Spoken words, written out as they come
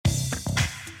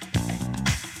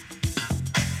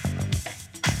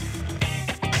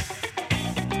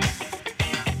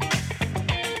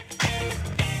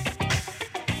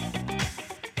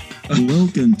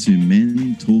Welcome to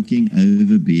Men Talking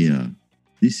Over Beer.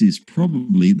 This is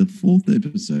probably the 4th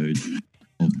episode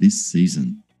of this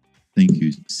season. Thank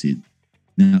you, Sid.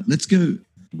 Now, let's go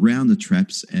round the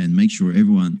traps and make sure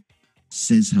everyone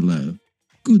says hello.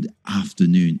 Good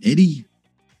afternoon, Eddie.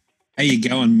 How you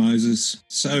going, Moses?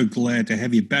 So glad to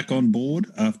have you back on board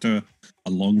after a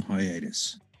long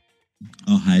hiatus.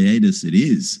 Oh, hiatus it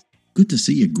is. Good to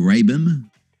see you, Grabham.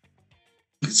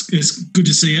 It's good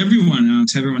to see everyone,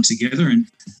 to have everyone together. And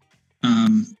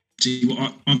I'm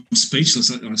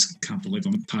speechless. I just can't believe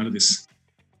I'm a part of this.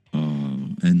 Oh,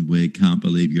 and we can't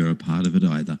believe you're a part of it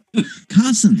either.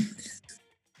 Carson,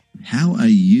 how are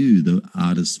you, the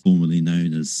artist formerly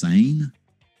known as Sane?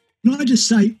 Can I just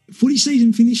say, footy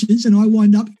season finishes and I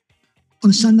wind up on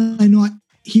a Sunday night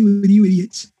here with you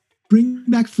idiots. Bring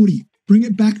back footy. Bring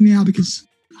it back now because,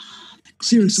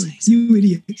 seriously, you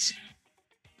idiots.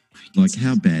 Like,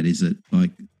 how bad is it?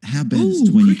 Like, how bad has Ooh,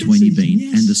 2020 cricket been? season,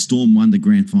 yes. And the Storm won the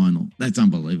grand final. That's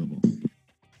unbelievable.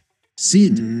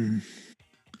 Sid,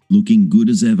 looking good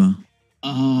as ever.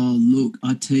 Oh, look,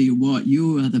 I tell you what,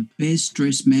 you are the best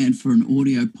dressed man for an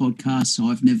audio podcast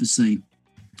I've never seen.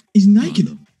 He's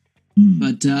naked.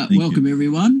 But welcome,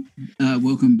 everyone.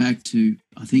 Welcome back to,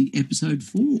 I think, episode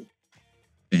 4.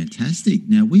 Fantastic.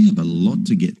 Now, we have a lot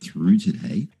to get through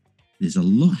today. There's a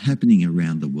lot happening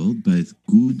around the world, both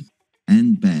good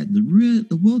and bad.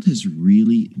 The world has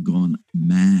really gone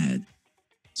mad.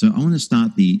 So I want to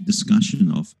start the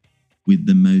discussion off with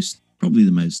probably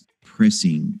the most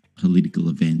pressing political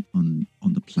event on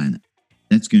the planet.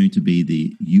 That's going to be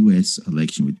the US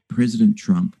election with President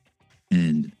Trump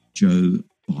and Joe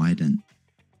Biden.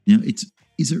 Now,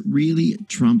 is it really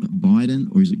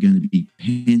Trump-Biden or is it going to be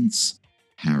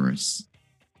Pence-Harris?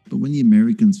 But when the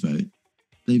Americans vote,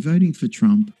 they're voting for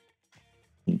Trump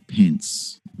or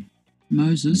Pence.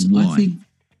 Moses, And why? I think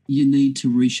you need to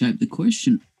reshape the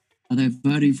question. Are they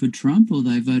voting for Trump or are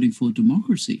they voting for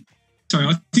democracy? Sorry,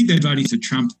 I think they're voting for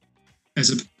Trump as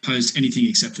opposed to anything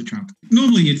except for Trump.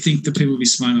 Normally, you'd think that people would be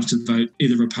smart enough to vote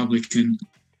either Republican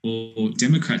or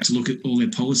Democrat to look at all their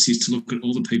policies, to look at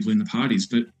all the people in the parties,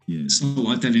 but it's not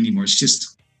like that anymore. It's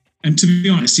just, and to be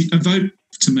honest, a vote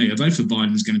for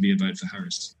Biden is going to be a vote for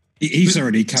Harris. He's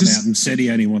already come out and said he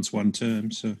only wants one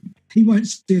term. So He won't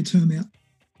see a term out.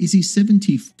 Is he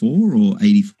 74 or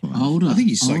 85? Older. I think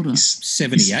he's older. like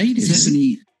 78, isn't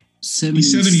he?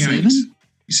 77? He's 78.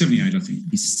 He's 78, I think.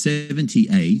 He's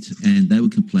 78, and they were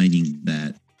complaining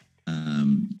that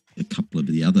a couple of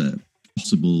the other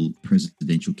possible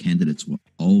presidential candidates were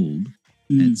old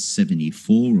at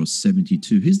 74 or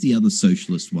 72. Who's the other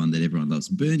socialist one that everyone loves?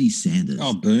 Bernie Sanders.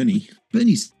 Oh, Bernie.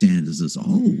 Bernie Sanders is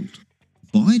old.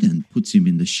 Biden puts him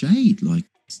in the shade, like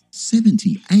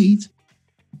 78.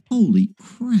 Holy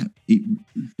crap. It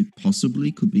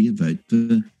possibly could be a vote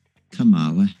for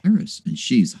Kamala Harris, and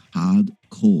she's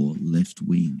hardcore left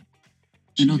wing.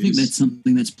 And I think that's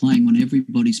something that's playing on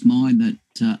everybody's mind, that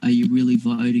are you really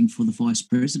voting for the vice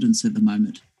presidents at the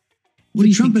moment? What do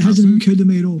you Trump, think, it hasn't Carson? occurred to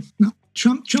me at all. No,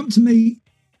 Trump to me,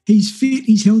 he's fit,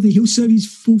 he's healthy, he'll serve his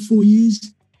full 4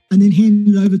 years and then hand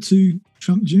it over to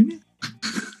Trump Jr.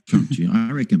 Trump Jr.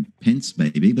 I reckon Pence,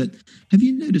 maybe. But have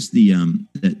you noticed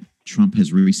that Trump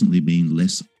has recently been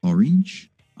less orange?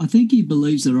 I think he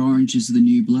believes that orange is the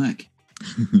new black.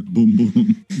 Boom,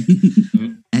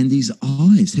 boom. And his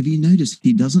eyes. Have you noticed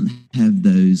he doesn't have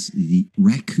the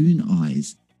raccoon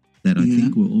eyes that I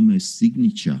think were almost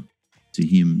signature to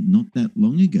him not that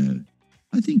long ago?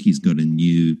 I think he's got a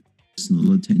new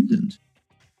personal attendant.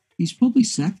 He's probably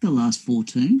sacked the last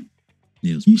 14.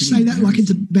 Yeah, it was You pretty say that like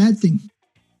it's a embarrassing. bad thing.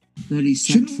 That he's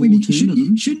sacked 14 of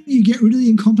them. Shouldn't you get rid of the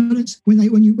incompetence when they're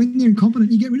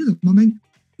incompetent? You get rid of them. I mean,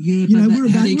 Yeah, you know, but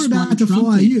we're about to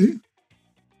fire you.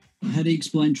 How do you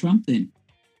explain Trump then?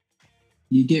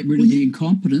 You get rid of the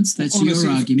incompetence. That's Honestly,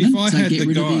 your if argument. I So had get the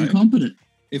rid of the guy- incompetent.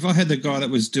 If I had the guy that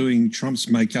was doing Trump's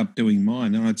makeup doing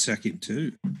mine, then I'd sack him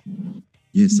too.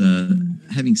 Yes,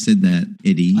 having said that,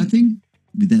 Eddie, I think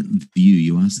with that view,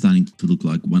 you are starting to look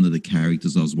like one of the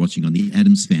characters I was watching on the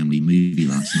Addams Family movie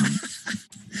last night.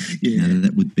 Yeah. Now,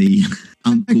 that would be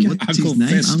Uncle, Okay. what's Uncle his name?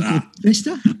 Fester.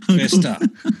 Uncle Vesta? Festa.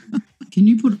 Can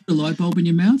you put a light bulb in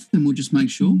your mouth and we'll just make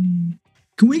sure?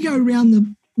 Can we go around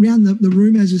the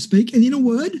room as we speak? And in a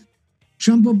word,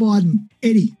 Trump or Biden?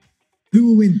 Eddie, who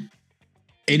will win?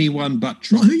 Anyone but Not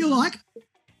Trump. who you like.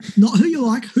 Not who you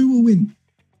like. Who will win?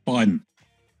 Biden.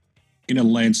 In a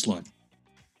landslide.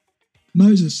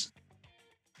 Moses.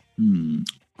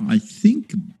 I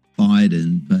think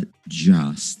Biden, but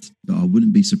I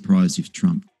wouldn't be surprised if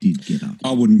Trump did get up.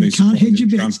 I wouldn't be You can't surprised hedge your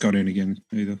if bets. Trump got in again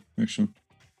either, actually.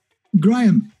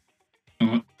 Graham.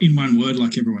 In one word,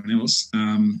 like everyone else,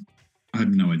 I have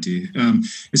no idea.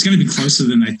 It's going to be closer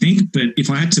than they think, but if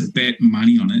I had to bet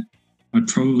money on it, I'd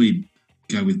probably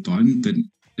go with Biden, but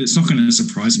it's not going to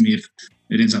surprise me if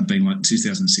it ends up being like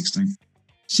 2016.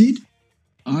 Sid?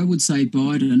 I would say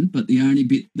Biden, but the only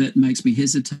bit that makes me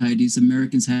hesitate is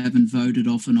Americans haven't voted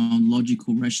often on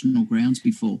logical, rational grounds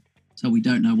before, so we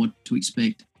don't know what to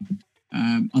expect.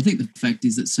 I think the fact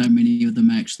is that so many of them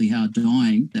actually are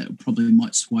dying that probably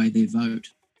might sway their vote.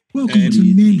 Welcome And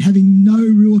to men having no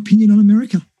real opinion on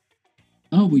America.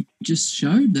 Oh, we just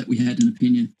showed that we had an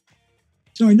opinion.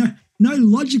 Sorry, no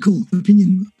logical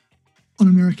opinion on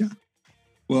America.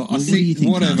 Well, I What do you think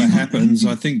think, whatever Carl? happens,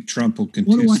 I think Trump will What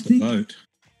do I contest the think? vote.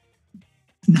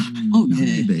 No. Oh, yeah.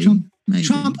 Maybe. Maybe.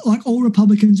 Trump, like all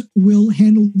Republicans, will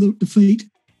handle the defeat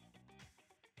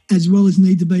as well as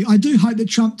need to be. I do hope that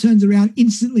Trump turns around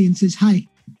instantly and says, hey,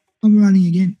 I'm running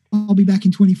again. I'll be back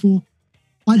in 24.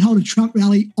 I'd hold a Trump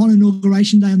rally on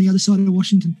Inauguration Day on the other side of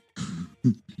Washington.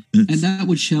 And that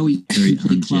would show his Very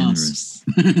complete class.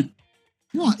 ungenerous.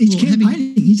 What? He's Well, having-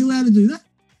 campaigning. He's allowed to do that.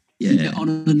 Yeah. On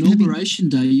an inauguration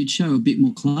day, you'd show a bit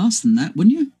more class than that,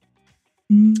 wouldn't you?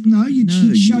 No, you'd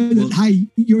No, show you- well- that, hey,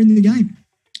 you're in the game.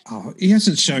 Oh, he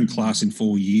hasn't shown class in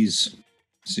 4 years.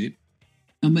 Sid.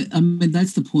 I mean,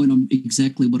 that's the point.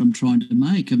 Exactly what I'm trying to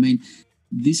make. I mean,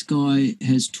 this guy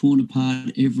has torn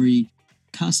apart every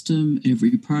custom,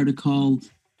 every protocol,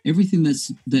 everything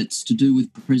that's to do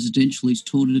with presidential. He's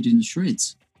torn it in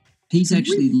shreds. He's Have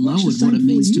actually we watched lowered the what it same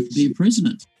 4 means to years? be a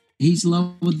president. He's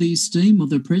lowered the esteem of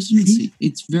the presidency.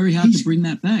 It's very hard to he's- bring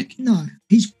that back. No,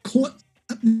 he's caught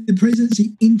the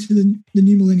presidency into the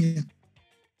new millennium.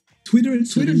 Twitter and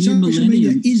So the social new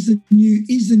media millennium-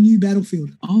 is the new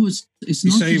battlefield. Oh, it's You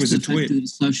not say he just was a the fact twit. that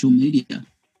it's social media,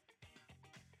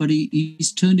 but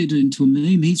he's turned it into a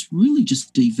meme. He's really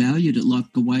just devalued it like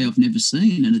a way I've never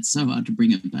seen, and it's so hard to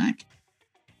bring it back.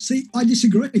 See, I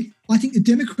disagree. I think the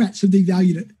Democrats have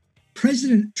devalued it.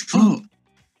 President Trump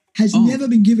has Oh. never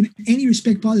been given any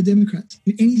respect by the Democrats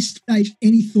in any stage,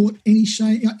 any thought, any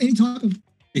shame, any type of.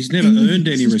 He's never And earned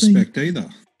any it's just been- respect either.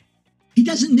 He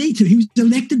doesn't need to. He was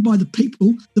elected by the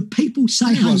people. The people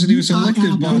say, He wasn't. He was you are elected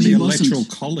our by president." the he wasn't. Electoral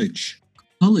College.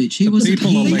 College, he The wasn't.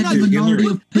 people He elected had a minority Hillary.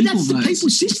 of But people that's the votes.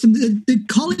 people's system. The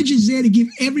college is there to give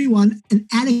everyone an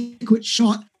adequate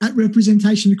shot at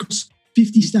representation across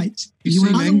 50 states. You You seem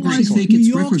actually angry. Otherwise, think New it's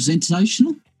York-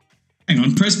 representational? Hang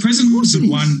on,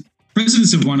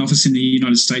 presidents have won office in the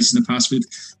United States in the past with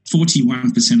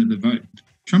 41% of the vote.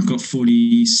 Trump got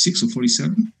 46 or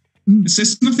 47. Mm. It's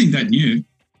just nothing that new.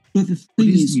 But the What thing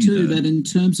is is, new, too, though? that in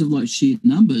terms of like sheer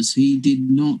numbers, he did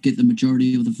not get the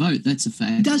majority of the vote. That's a It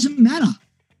fact. doesn't matter.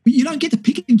 But you don't get to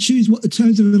pick and choose what the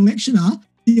terms of an election are.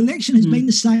 The election has been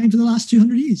the same for the last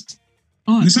 200 years.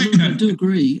 I, The same- I do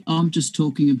agree. I'm just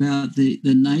talking about the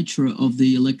nature of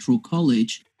the electoral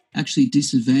college actually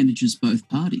disadvantages both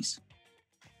parties.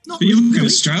 Not But you look at really.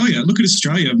 Australia. Look at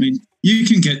Australia. I mean, you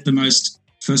can get the most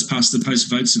first past the post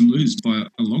votes and lose by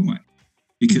a long way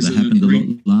because That of happened a the,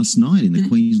 lot last night in the Yeah.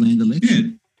 Queensland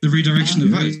election. the redirection of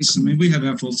Very votes. I mean, we have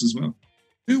our faults as well.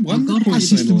 Who won I've the got to Queensland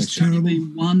system's election? terrible. Only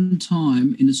been one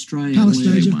time in Australia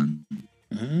Palestine. They Asia. won.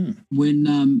 Ah. when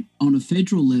on a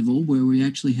federal level where we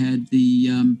actually had the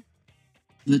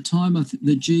time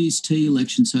the GST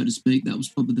election, so to speak. That was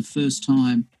probably the first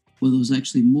time where there was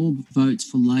actually more votes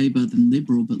for Labor than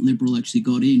Liberal, but Liberal actually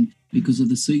got in because of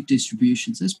the seat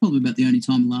distributions. That's probably about the only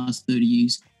time in the last 30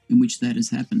 years in which that has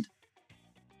happened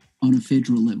on a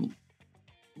federal level.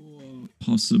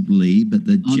 Possibly, but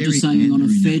the I'm just saying on a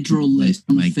gerrymandering that federal took place to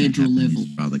on a make that federal happen level.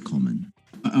 is rather common.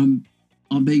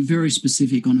 I'm being very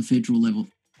specific on a federal level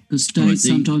because All right, states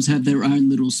sometimes have their own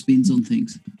little spins on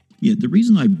things. Yeah, the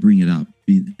reason I bring it up,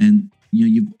 and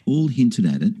you've all hinted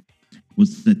at it,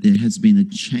 was that there has been a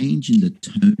change in the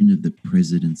tone of the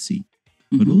presidency,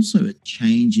 but Mhm. also a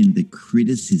change in the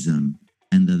criticism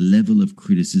and the level of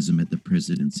criticism at the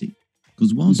presidency.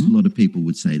 Because whilst Mhm. a lot of people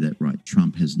would say that, right,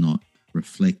 Trump has not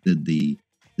reflected the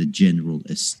general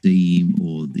esteem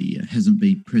or the hasn't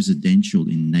been presidential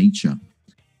in nature,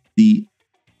 the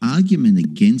argument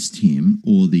against him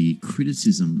or the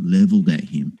criticism leveled at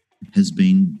him has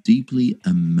been deeply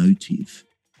emotive,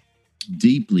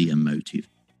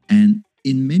 and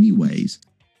in many ways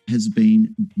has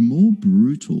been more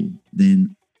brutal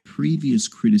than previous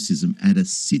criticism at a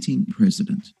sitting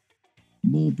president.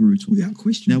 More brutal. Without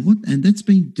question. Now, and that's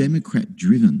been Democrat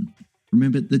driven.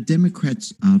 Remember, the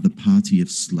Democrats are the party of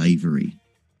slavery.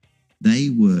 They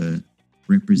were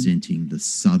representing the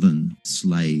Southern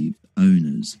slave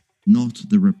owners, not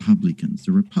the Republicans.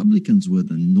 The Republicans were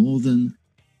the Northern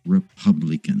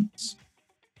Republicans.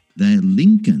 They're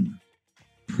Lincoln,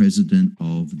 president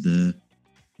of the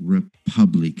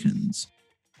Republicans.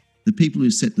 The people who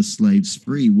set the slaves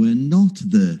free were not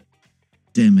the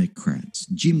Democrats.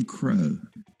 Jim Crow,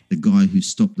 the guy who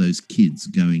stopped those kids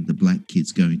going, the black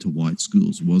kids going to white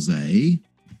schools, was a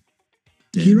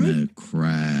Hero?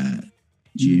 Democrat.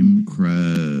 Jim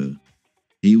Crow.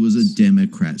 He was a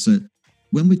Democrat. So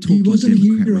when we're talking wasn't a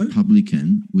Democrat, hero.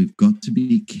 Republican, we've got to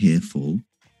be careful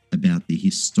about the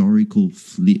historical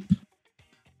flip,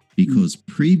 because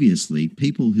previously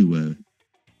people who were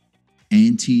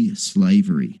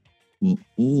anti-slavery were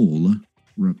all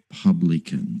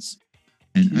Republicans.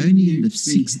 And only in the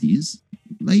 60s,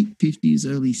 late 50s,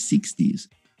 early 60s,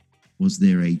 was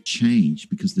there a change,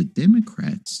 because the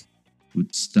Democrats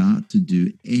would start to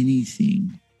do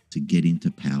anything to get into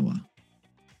power,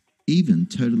 even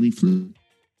totally flip.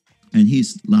 And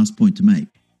here's the last point to make.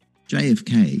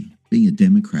 JFK, being a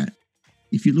Democrat,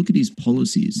 if you look at his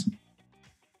policies,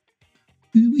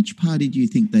 which party do you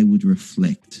think they would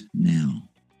reflect now?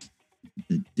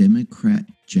 The Democrat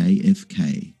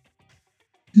JFK.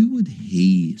 Who would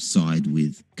he side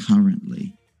with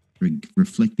currently,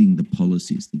 reflecting the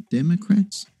policies? The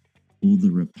Democrats or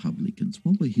the Republicans?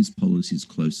 What were his policies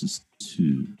closest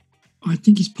to? I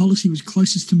think his policy was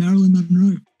closest to Marilyn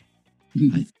Monroe.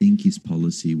 I think his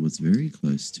policy was very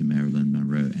close to Marilyn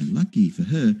Monroe, and lucky for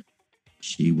her,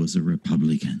 she was a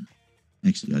Republican.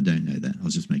 Actually, I don't know that. I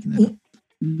was just making that up.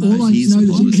 All I His know is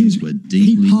policies were he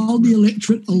deeply polled the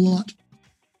electorate a lot.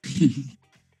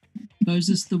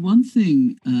 Moses, the one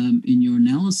thing in your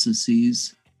analysis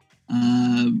is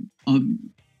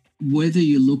whether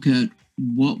you look at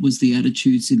what was the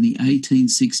attitudes in the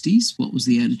 1860s, what was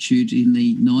the attitude in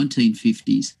the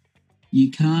 1950s, you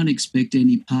can't expect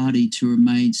any party to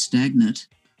remain stagnant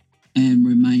and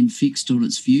remain fixed on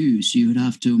its views. You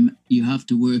have to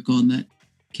work on that.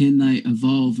 Can they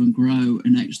evolve and grow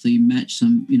and actually match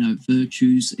some,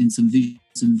 virtues and some visions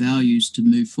and values to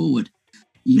move forward?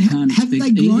 You can't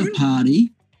expect either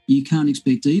party. You can't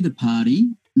expect either party,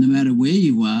 no matter where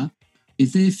you are,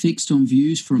 if they're fixed on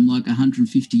views from like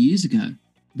 150 years ago,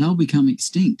 they'll become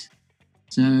extinct.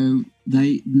 So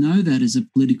they know that as a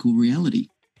political reality.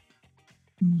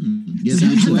 Yeah, So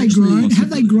that's have they actually grown? Have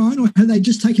possible. they grown, or have they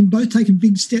just both taken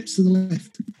big steps to the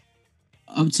left?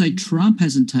 I would say Trump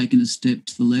hasn't taken a step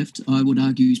to the left. I would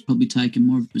argue he's probably taken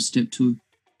more of a step to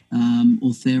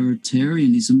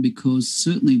authoritarianism, because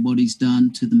certainly what he's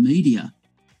done to the media,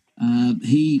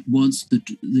 he wants the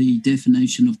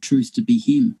definition of truth to be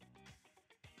him.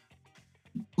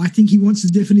 I think he wants the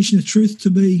definition of truth to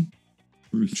be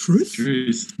truth.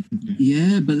 Truth.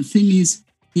 Yeah, but the thing is,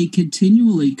 he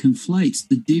continually conflates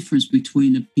the difference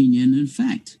between opinion and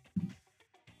fact.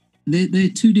 They're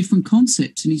two different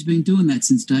concepts, and he's been doing that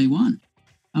since day one.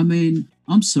 I mean,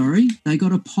 I'm sorry, they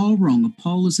got a poll wrong. A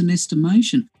poll is an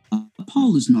estimation. A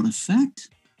poll is not a fact.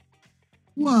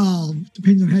 Well,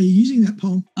 depends on how you're using that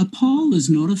poll. A poll is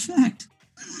not a fact.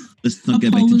 Let's not A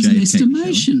go back poll to is an JFK.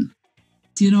 estimation.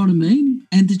 Do you know what I mean?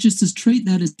 And to just as treat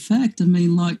that as fact, I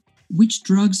mean, like, which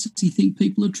drugs do you think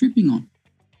people are tripping on?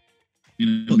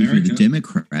 In Well, if you're America, the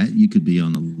Democrat, you could be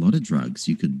on a lot of drugs.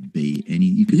 You could be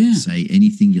you could Yeah. say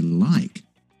anything you like.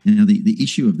 Now, the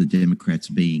issue of the Democrats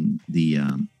being the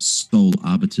sole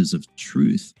arbiters of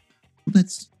truth, well,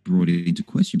 that's brought it into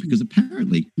question, because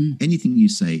apparently anything you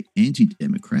say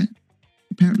anti-Democrat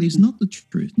apparently is not the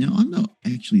truth. Now, I'm not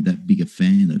actually that big a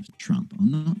fan of Trump.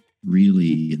 I'm not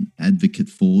really an advocate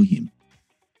for him.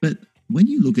 But when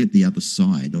you look at the other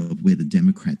side of where the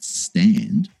Democrats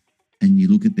stand, and you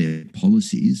look at their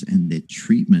policies and their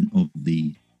treatment of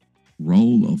the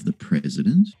role of the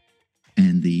president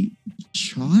and the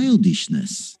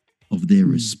childishness of their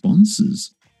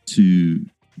responses to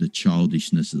the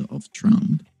childishness of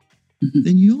Trump,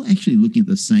 then you're actually looking at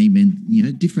the same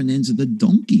end, different ends of the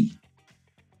donkey.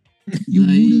 You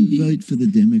wouldn't vote for the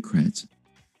Democrats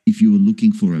if you were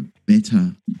looking for a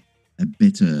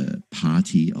better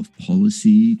party of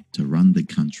policy to run the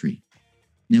country.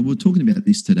 Now, we were talking about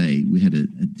this today. We had a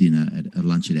dinner at a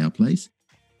lunch at our place,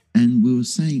 and we were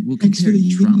saying, we're Thanks for comparing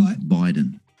the Trump, invite.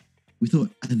 Biden. We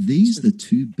thought, are these the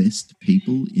two best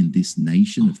people in this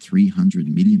nation of 300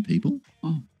 million people?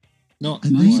 Not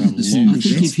Are by these a the two long I think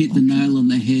shot. you've hit the nail on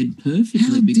the head perfectly,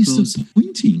 How because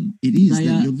disappointing it is they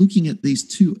that are- you're looking at these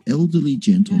two elderly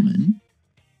gentlemen,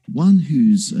 one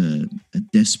who's a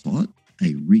despot,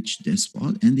 a rich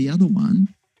despot, and the other one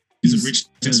He's a is rich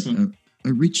despot.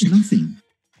 a rich nothing.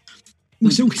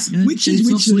 So which is which?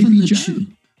 it's Sleepy often,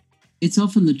 Joe. it's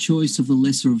often the choice of the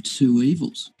lesser of two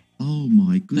evils. Oh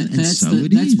my goodness! And That's so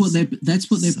it that's is. what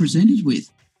they're So presented it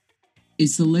with.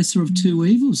 It's the lesser of two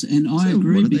evils, and I So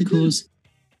agree, what do they do? because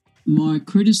My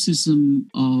criticism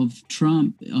of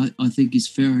Trump, I think, is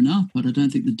fair enough, but I don't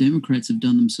think the Democrats have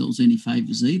done themselves any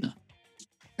favours either.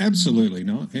 Absolutely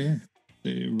not. Yeah.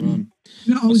 They're,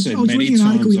 I was said reading many an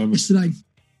article times yesterday.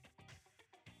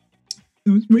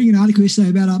 I was reading an article yesterday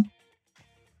about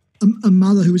a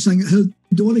mother who was saying that her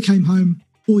daughter came home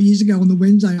 4 years ago on the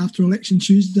Wednesday after Election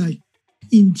Tuesday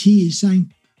in tears,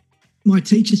 saying, "My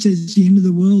teacher says it's the end of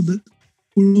the world, that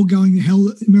we're all going to hell,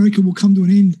 that America will come to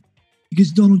an end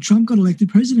because Donald Trump got elected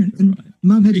president." And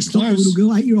Mum had to stop the little girl,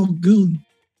 8-year-old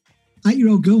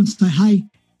girl, and say, "Hey,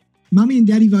 Mummy and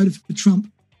Daddy voted for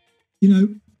Trump. You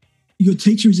know, your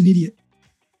teacher is an idiot."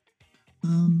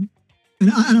 And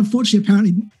unfortunately,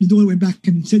 apparently, the daughter went back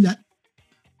and said that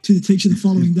to the teacher the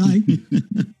following day.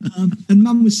 And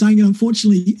Mum was saying that,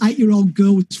 unfortunately, 8-year-old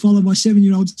girl was followed by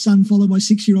 7-year-old son, followed by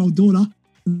 6-year-old daughter.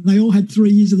 And they all had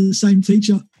 3 years of the same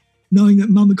teacher, knowing that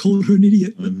Mum had called her an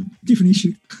idiot. But different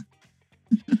issue.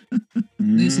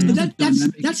 But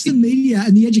that's the media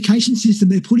and the education system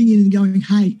they're putting in and going,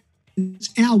 "Hey, it's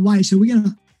our way, so we're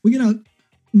gonna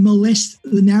molest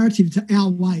the narrative to our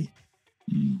way."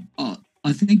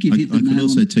 I think you've hit the I nail could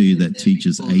also on tell you the that head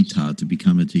teachers' because- ATAR to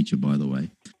become a teacher, by the way,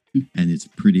 and it's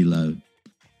pretty low.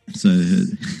 So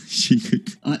she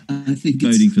could I think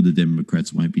voting for the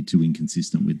Democrats won't be too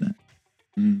inconsistent with that.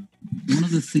 one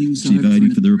of the things Actually, over voting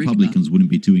in for the America- Republicans wouldn't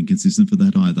be too inconsistent for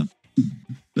that either.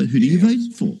 But who do you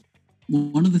vote for?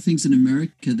 One of the things in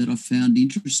America that I found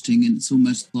interesting, and it's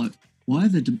almost like, why are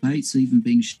the debates even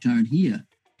being shown here?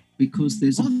 Because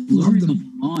there's a I love blurring them. of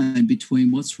the line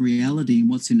between what's reality and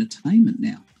what's entertainment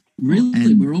now. Really,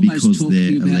 And we're almost because talking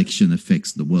their about election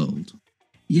affects the world.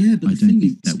 yeah, but I the don't thing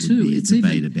think is that would too, be a it's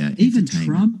debate about even entertainment.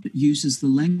 Trump uses the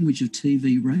language of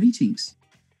TV ratings.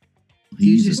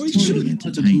 He He's uses just TV talking about the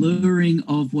entertainment. blurring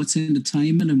of what's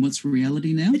entertainment and what's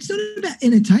reality now. It's not about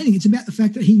entertaining. It's about the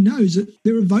fact that he knows that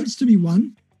there are votes to be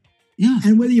won. Yeah,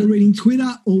 And whether you're reading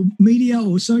Twitter or media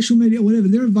or social media or whatever,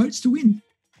 there are votes to win.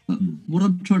 but what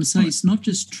I'm trying to say, it's not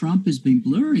just Trump has been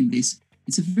blurring this.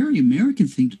 It's a very American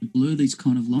thing to blur these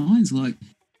kind of lines. Like,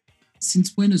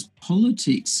 since when has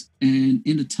politics and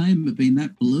entertainment been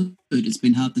that blurred? It's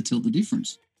been hard to tell the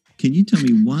difference. Can you tell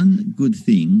me one good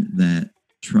thing that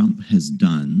Trump has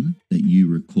done that you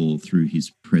recall through his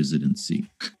presidency?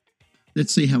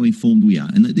 Let's see how informed we are.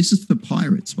 And this is for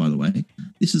pirates, by the way.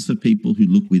 This is for people who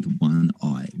look with one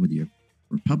eye, whether you're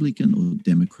Republican or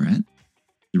Democrat.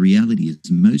 The reality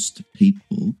is most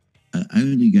people are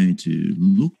only going to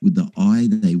look with the eye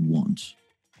they want.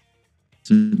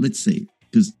 So let's see,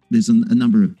 because there's a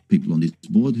number of people on this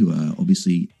board who are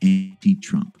obviously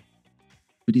anti-Trump,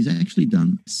 but he's actually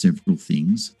done several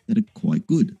things that are quite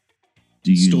good.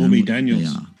 Do you know Stormy what Daniels. they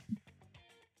are?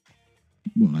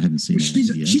 Well, I haven't seen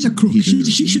that yet. She's a crook. Here's a She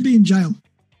review. should be in jail.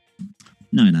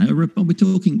 No, we're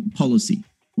talking policy.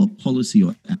 What policy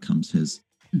or outcomes has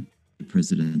the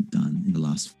president done in the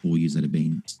last 4 years that have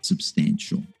been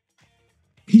substantial?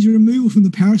 His removal from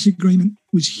the Paris Agreement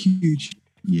was huge.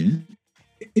 Yeah.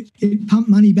 It pumped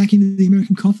money back into the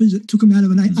American coffers. It took them out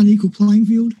of an unequal playing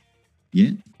field.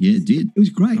 Yeah, it did. It was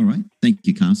great. All right. Thank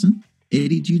you, Carson.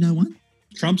 Eddie, do you know one?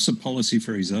 Trump's a policy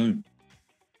for his own.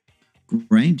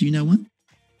 Graham, do you know one?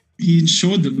 He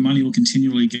ensured that the money will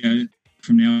continually go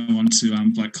from now on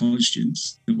to black college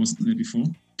students that wasn't there before,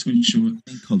 to ensure,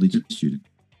 College student.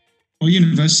 or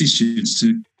university students,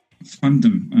 to fund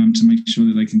them, to make sure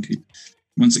that they can keep,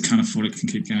 ones that can't afford it can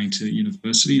keep going to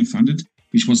university and funded,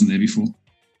 which wasn't there before.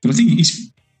 But I think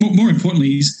he's more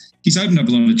importantly, he's opened up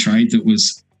a lot of trade that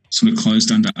was sort of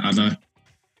closed under other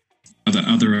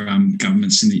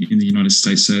governments in the United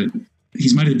States. So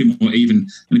he's made it a bit more even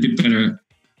and a bit better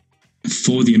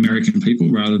for the American people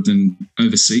rather than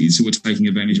overseas who were taking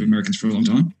advantage of Americans for a long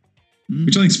time,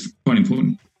 which I think is quite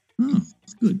important. Oh,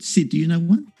 good. Sid, do you know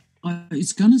one?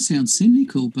 It's going to sound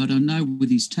cynical, but I know with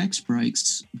his tax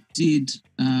breaks did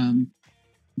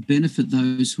benefit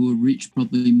those who are rich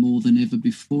probably more than ever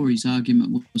before. His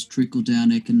argument was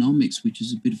trickle-down economics, which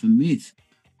is a bit of a myth.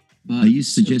 But Are you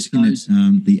suggesting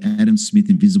that the Adam Smith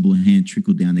invisible hand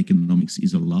trickle-down economics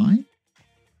is a lie?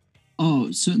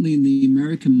 Oh, certainly in the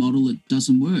American model, it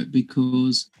doesn't work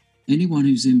because anyone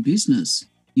who's in business,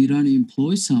 you'd only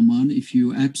employ someone if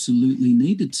you absolutely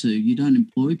needed to. You don't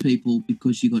employ people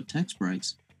because you got tax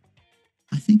breaks.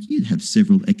 I think you'd have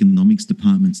several economics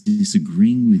departments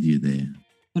disagreeing with you there.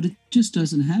 But it just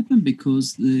doesn't happen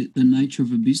because the nature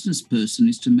of a business person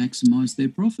is to maximise their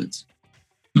profits.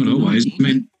 Not They're always. not I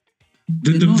mean,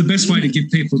 They're not the best way in to it. give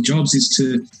people jobs is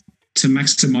to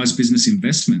maximise business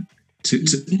investment.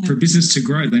 Yeah. For a business to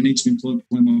grow, they need to employ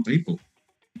more people.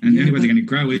 And the Yeah, only way but- they're going to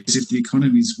grow is if the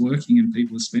economy is working and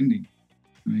people are spending.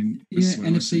 I mean, Yeah, that's what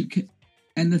and I if see.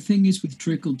 and the thing is with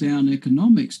trickle down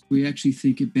economics, we actually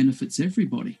think it benefits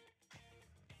everybody.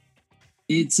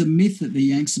 It's a myth that the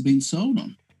Yanks have been sold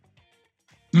on.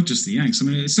 Not just the Yanks. I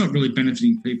mean, it's not really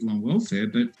benefiting people on welfare,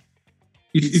 but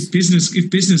if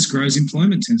business grows,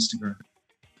 employment tends to grow.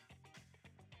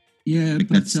 Yeah, Like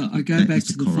but I go that back is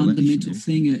to the the fundamental correlation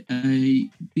thing. A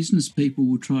business people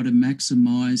will try to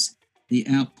maximise the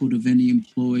output of any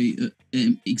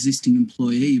existing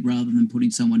employee rather than putting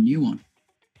someone new on.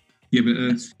 Yeah, but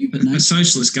That's stupid, a no?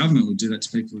 socialist government would do that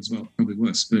to people as well. Probably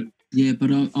worse. But Yeah,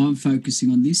 but I'm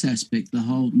focusing on this aspect. The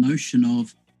whole notion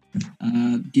of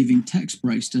giving tax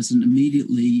breaks doesn't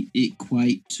immediately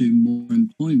equate to more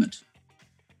employment.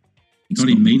 not Scott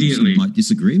Morrison immediately. might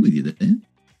disagree with you there.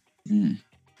 Yeah.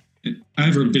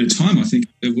 Over a bit of time, I think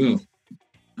it will.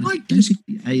 I don't think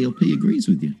the ALP agrees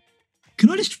with you. Can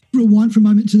I just rewind for a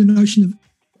moment to the notion of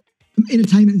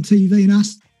entertainment and TV and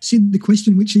ask Sid the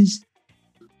question, which is,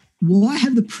 why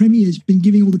have the premiers been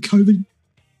giving all the COVID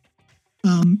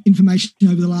information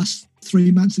over the last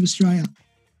 3 months of Australia?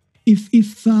 If you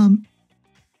think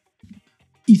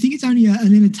it's only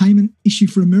an entertainment issue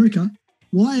for America,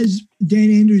 why has Dan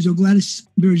Andrews or Gladys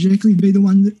Berejiklian be the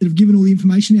one that have given all the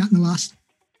information out in the last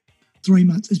 3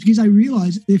 months? It's because they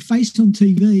realise their face on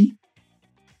TV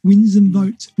wins them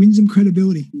votes, wins them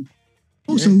credibility.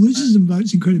 Also loses them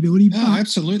votes and credibility. Oh, But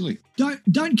absolutely.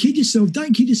 don't kid yourself.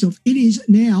 Don't kid yourself. It is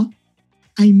now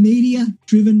a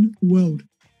media-driven world.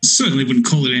 Certainly wouldn't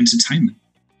call it entertainment.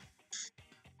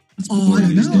 Oh, I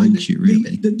don't know. Don't you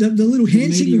really? The little The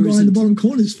hand media signal guy in the isn't- bottom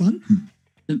corner is fun.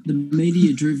 The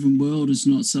media-driven world is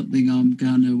not something I'm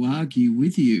going to argue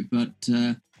with you, but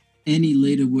any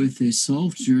leader worth their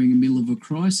salt during the middle of a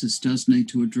crisis does need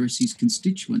to address his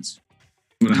constituents.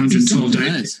 What, 112 Simple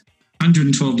days? as.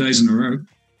 112 days in a row.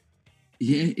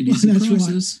 Yeah, it is a That's right.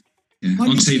 crisis. Yeah, I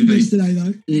on missed TV. yesterday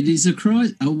though. It is a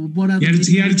crisis. What other He had a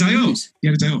medium day would you off. use? He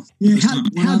had a day off. Yeah, First how- time.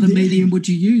 What How other dare medium you. would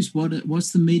you use?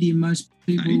 What's the medium most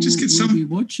people you just get will some- be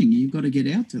watching? You've got to get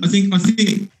out to them. I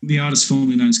think the artist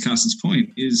formerly known as Carson's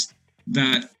point is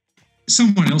that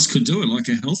someone else could do it, like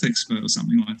a health expert or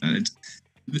something like that. and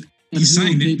You're who are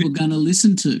saying that- people going to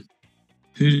listen to?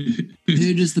 Who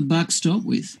Who does the buck stop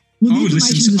with? Well, I the would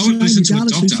listen information's to- I would the same listen to a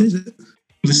regardless who doctor. says it.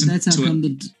 listen And that's how to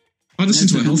come I listen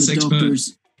that's to a how come health the expert.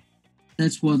 doctors.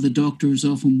 That's why the doctor is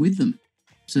often with them,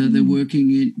 so they're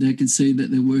working. They can see that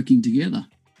they're working together.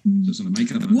 Just on a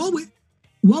makeup.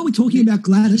 While we're talking about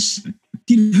Gladys,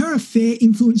 did her affair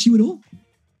influence you at all?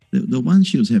 The one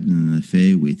she was having an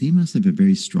affair with, he must have a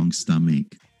very strong stomach.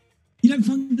 You don't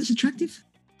find this attractive?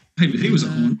 Hey, he was a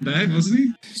hornbag, wasn't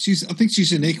he? I think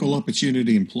she's an equal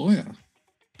opportunity employer.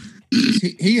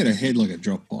 he had a head like a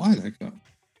drop pie, that guy.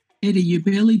 Eddie, you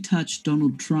barely touched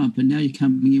Donald Trump, and now you're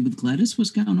coming in with Gladys.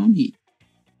 What's going on here?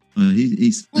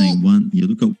 He's saying one, you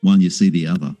look at one, you see the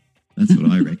other. That's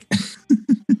what I reckon.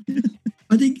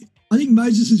 I think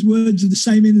Moses' words of the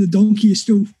same end of the donkey are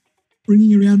still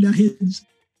ringing around our heads.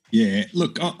 Yeah,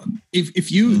 look,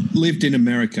 if you lived in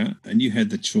America and you had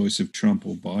the choice of Trump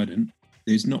or Biden,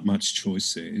 there's not much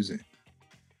choice there, is there?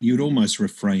 You'd almost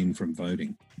refrain from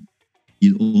voting.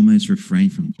 You almost refrain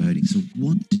from voting. So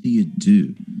what do you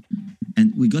do?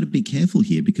 And we got to be careful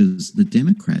here because the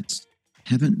Democrats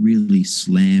haven't really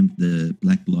slammed the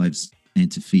Black Lives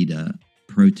Antifa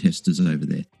protesters over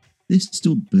there. They're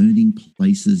still burning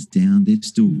places down. They're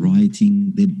still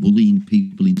rioting. They're bullying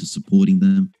people into supporting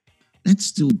them. That's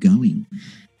still going.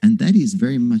 And that is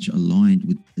very much aligned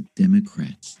with the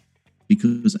Democrats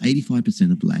because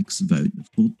 85% of blacks vote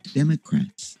for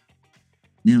Democrats.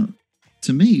 Now,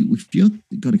 to me, if you've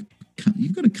got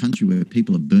a country where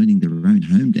people are burning their own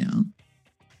home down,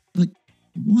 like,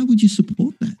 why would you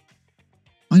support that?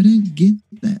 I don't get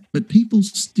that, but people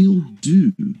still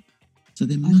do. So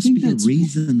there must think be a that's-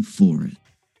 reason for it.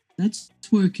 That's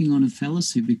working on a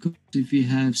fallacy because if you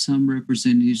have some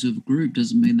representatives of a group,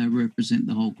 doesn't mean they represent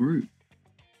the whole group.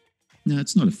 No,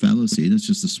 it's not a fallacy. That's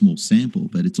just a small sample,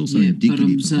 but it's also Yeah, but indicative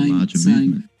I'm of a saying- larger saying-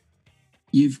 movement.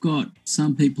 You've got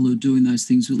some people who are doing those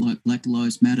things with like Black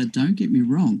Lives Matter. Don't get me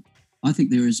wrong. I think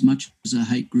they're as much as a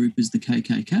hate group as the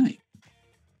KKK.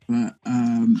 But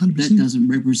that 100%. doesn't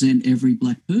represent every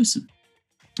black person.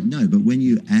 No, but when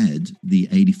you add the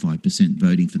 85%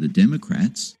 voting for the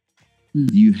Democrats, Hmm.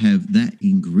 you have that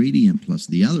ingredient plus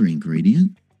the other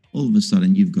ingredient. All of a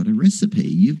sudden, you've got a recipe.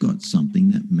 You've got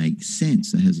something that makes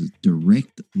sense, that has a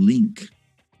direct link.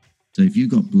 So if you've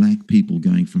got black people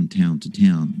going from town to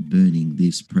town, burning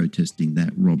this, protesting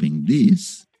that, robbing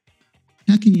this,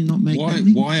 how can you not make that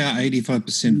link? Why are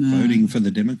 85% No. voting for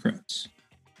the Democrats?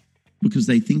 Because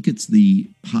they think it's the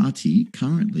party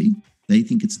currently, they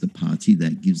think it's the party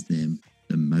that gives them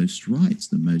the most rights,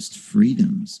 the most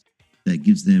freedoms, that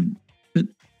gives them. But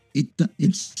it's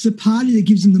It's the party that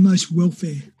gives them the most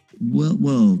welfare.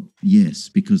 well, yes,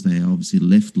 because they are obviously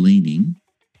left leaning,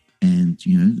 and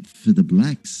for the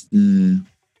blacks, they're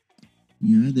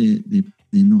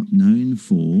not known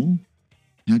for.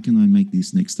 How can I make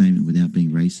this next statement without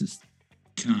being racist?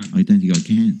 Can't. I don't think I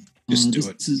can. Just do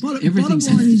it. Everything's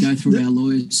Bottom had line to go is through that- our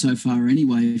lawyers so far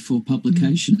anyway for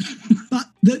publication. But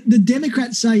the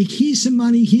Democrats say, here's some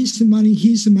money, here's some money,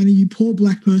 here's some money, you poor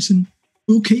black person,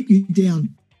 we'll keep you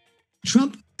down.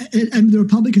 Trump and the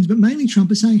Republicans, but mainly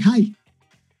Trump, are saying, hey,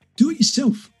 do it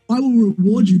yourself. I will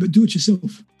reward you, but do it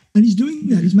yourself. And he's doing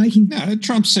that. He's making... No,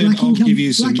 Trump said, Black I'll income- give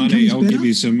you some black money, income's I'll better. give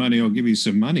you some money, I'll give you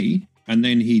some money. And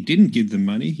then he didn't give the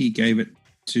money, he gave it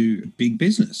to big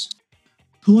business.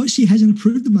 Pelosi hasn't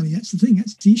approved the money. That's the thing.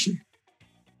 That's the issue.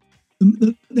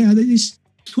 This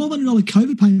 $1,200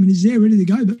 COVID payment is there ready to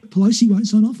go, but Pelosi won't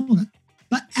sign off on it.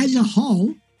 But as a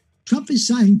whole, Trump is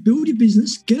saying, build your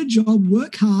business, get a job,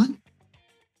 work hard.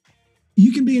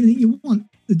 You can be anything you want.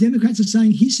 The Democrats are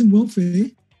saying, here's some welfare.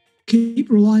 Keep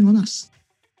relying on us.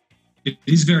 It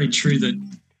is very true that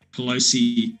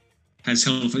Pelosi has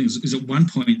held, I think is it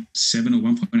 1.7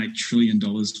 or $1.8 trillion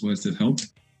worth of help,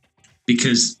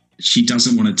 because she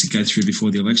doesn't want it to go through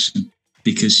before the election,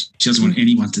 because she doesn't want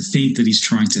anyone to think that he's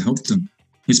trying to help them.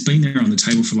 It's been there on the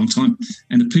table for a long time.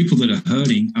 And the people that are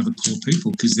hurting are the poor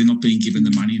people, because they're not being given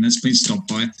the money, and that's been stopped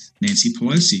by Nancy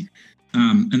Pelosi.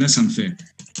 And that's unfair.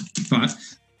 But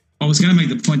I was going to make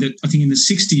the point that I think in the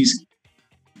 60s,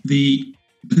 the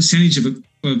percentage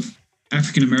of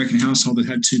African-American household that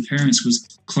had two parents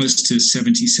was close to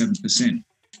 77%.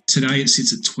 Today it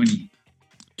sits at 20.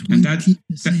 And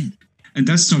 20%. And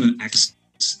that's not an accident.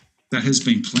 That has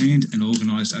been planned and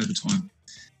organised over time.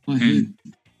 By who? And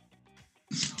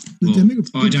The well,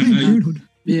 Democrats, I don't Planned know. Parenthood.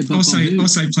 Yeah, but I'll by who?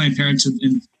 say Planned Parenthood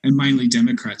and mainly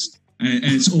Democrats, and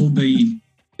it's all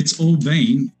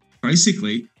been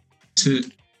basically to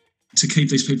keep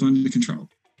these people under control.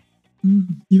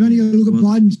 You've only got to look at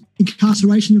Well- Biden's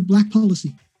incarceration of black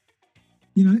policy.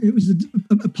 It was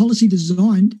a policy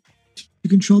designed to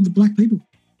control the black people.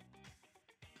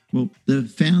 Well, the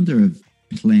founder of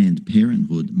Planned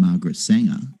Parenthood, Margaret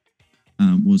Sanger,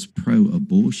 was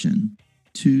pro-abortion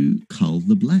to cull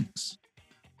the blacks.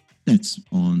 That's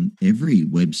on every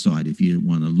website if you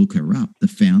want to look her up. The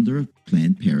founder of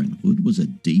Planned Parenthood was a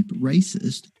deep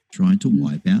racist trying to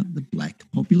wipe out the black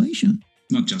population,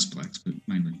 Not just blacks, but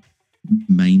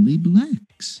mainly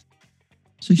blacks.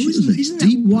 So she was a Isn't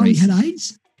deep that why we racist. had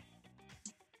AIDS?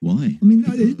 Why? I mean,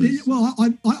 Because- well,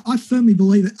 I firmly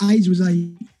believe that AIDS was a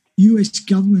US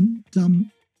government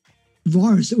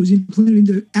virus that was implanted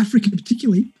into Africa,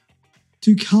 particularly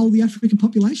to cull the African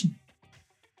population.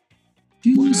 Do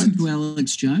you What? listen to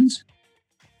Alex Jones?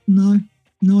 No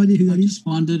idea who I that is. just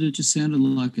wondered. It just sounded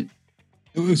like it.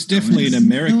 It was definitely an No idea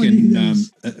American. who that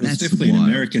is. It was That's definitely an wild.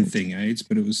 American thing, AIDS,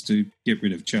 but it was to get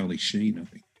rid of Charlie Sheen, I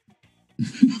think.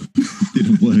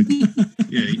 Didn't work.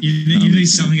 yeah, you need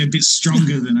something a bit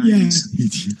stronger than Yeah.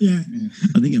 AIDS. Yeah,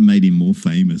 I think it made him more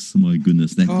famous. My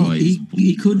goodness, that Oh, guy is.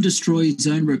 He could destroy his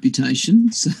own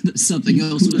reputation, so that something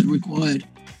else was required.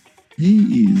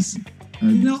 He is a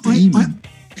demon.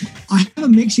 I have a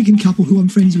Mexican couple who I'm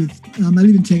friends with. They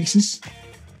live in Texas.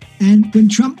 And when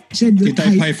Trump said that, Did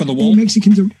they pay for the wall? all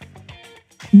Mexicans are...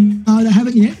 No, they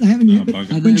haven't yet. Oh, But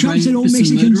bugger. Are When they Trump said all rapists and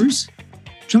Mexicans- murderers?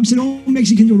 Trump said all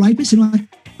Mexicans are rapists. And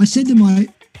I said to my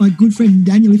good friend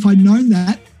Daniel, if I'd known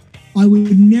that, I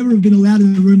would never have been allowed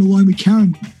in the room alone with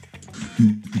Karen.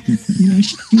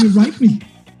 She would have raped me.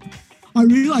 I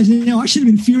realise now I should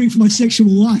have been fearing for my sexual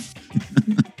life.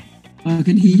 I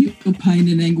can hear your pain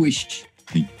and anguish.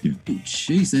 Thank you. Oh,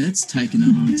 jeez, that's taken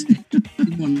a hard step.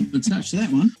 Didn't want to touch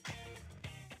that one.